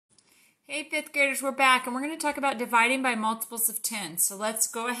Hey, fifth graders, we're back, and we're going to talk about dividing by multiples of 10. So let's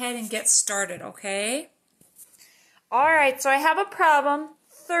go ahead and get started, okay? All right, so I have a problem,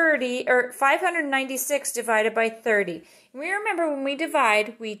 596 divided by 30. And we remember when we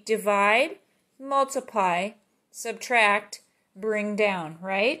divide, multiply, subtract, bring down,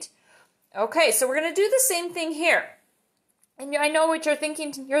 right? Okay, so we're going to do the same thing here. And I know what you're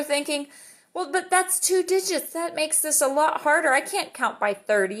thinking. You're thinking, well, but that's 2 digits. That makes this a lot harder. I can't count by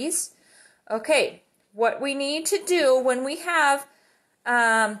 30s. Okay, what we need to do when we have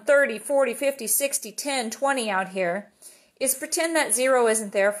 30, 40, 50, 60, 10, 20 out here is pretend that 0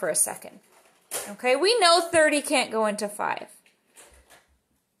 isn't there for a second. Okay, we know 30 can't go into 5.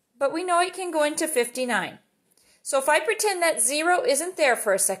 But we know it can go into 59. So if I pretend that 0 isn't there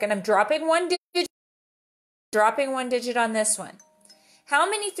for a second, I'm dropping one digit on this one. How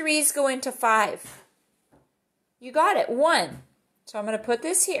many 3's go into 5? You got it, 1. So I'm going to put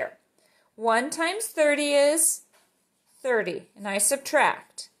this here. 1 times 30 is 30, and I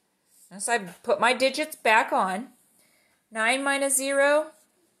subtract. So I put my digits back on. 9 minus 0,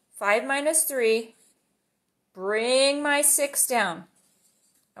 5 minus 3. Bring my 6 down.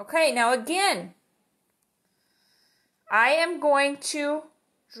 Okay, now again, I am going to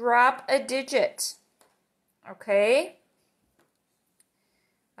drop a digit. Okay?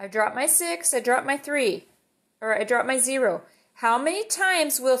 I dropped my 6, I dropped my 3, or I dropped my 0. How many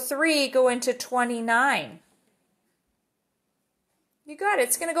times will 3 go into 29? You got it.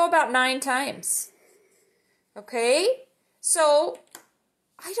 It's going to go about 9 times. Okay? So,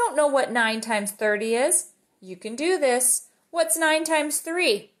 I don't know what 9 times 30 is. You can do this. What's 9 times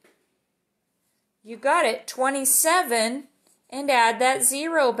 3? You got it. 27. And add that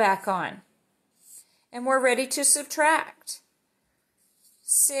 0 back on. And we're ready to subtract.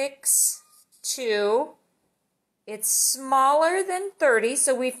 6, 2. It's smaller than 30,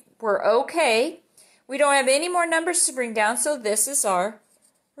 so we're okay. We don't have any more numbers to bring down, so this is our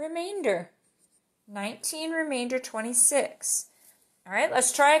remainder. 19, remainder 26. All right,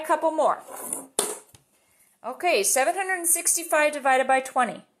 let's try a couple more. Okay, 765 divided by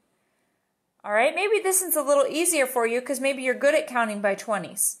 20. All right, maybe this is a little easier for you because maybe you're good at counting by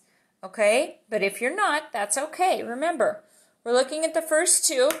 20s. Okay, but if you're not, that's okay. Remember, we're looking at the first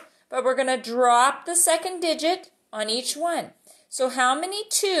two, but we're going to drop the second digit on each one. So how many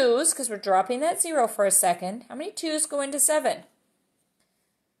 2's, because we're dropping that 0 for a second, how many 2's go into 7?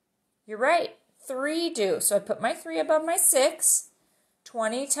 You're right, 3 do. So I put my 3 above my 6.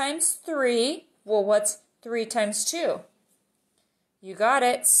 20 times 3, well, what's 3 times 2? You got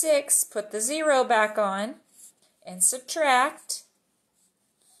it, 6. Put the 0 back on and subtract.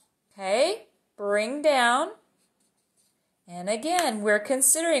 Okay, bring down. And again, we're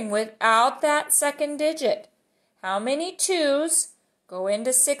considering without that second digit. How many 2's go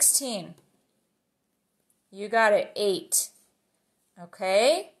into 16? You got it, 8.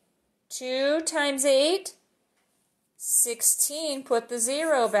 Okay, 2 times 8, 16. Put the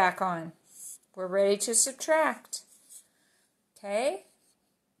 0 back on. We're ready to subtract. Okay,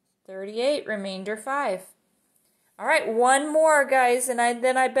 38, remainder 5. All right, one more, guys, and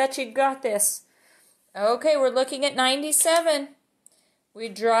then I bet you got this. Okay, we're looking at 97. We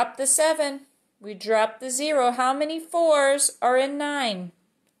dropped the 7. We dropped the 0. How many 4's are in 9?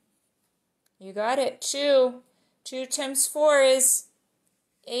 You got it, 2. 2 times 4 is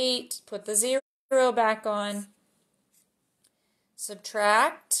 8. Put the 0 back on.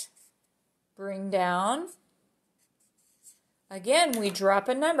 Subtract. Bring down. Again, we drop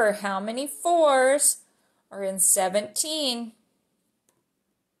a number. How many 4's are in 17?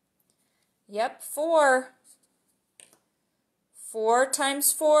 Yep, 4. 4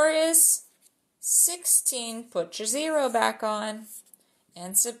 times 4 is 16. Put your 0 back on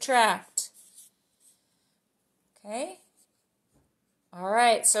and subtract. Okay? All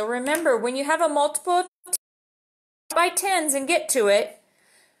right, so remember, when you have a multiple of by 10s and get to it,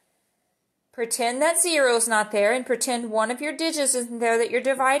 pretend that 0 is not there and pretend one of your digits isn't there that you're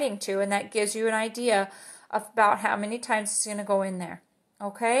dividing to, and that gives you an idea of about how many times it's going to go in there.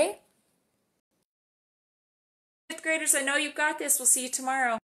 Okay? Fifth graders, I know you got this. We'll see you tomorrow.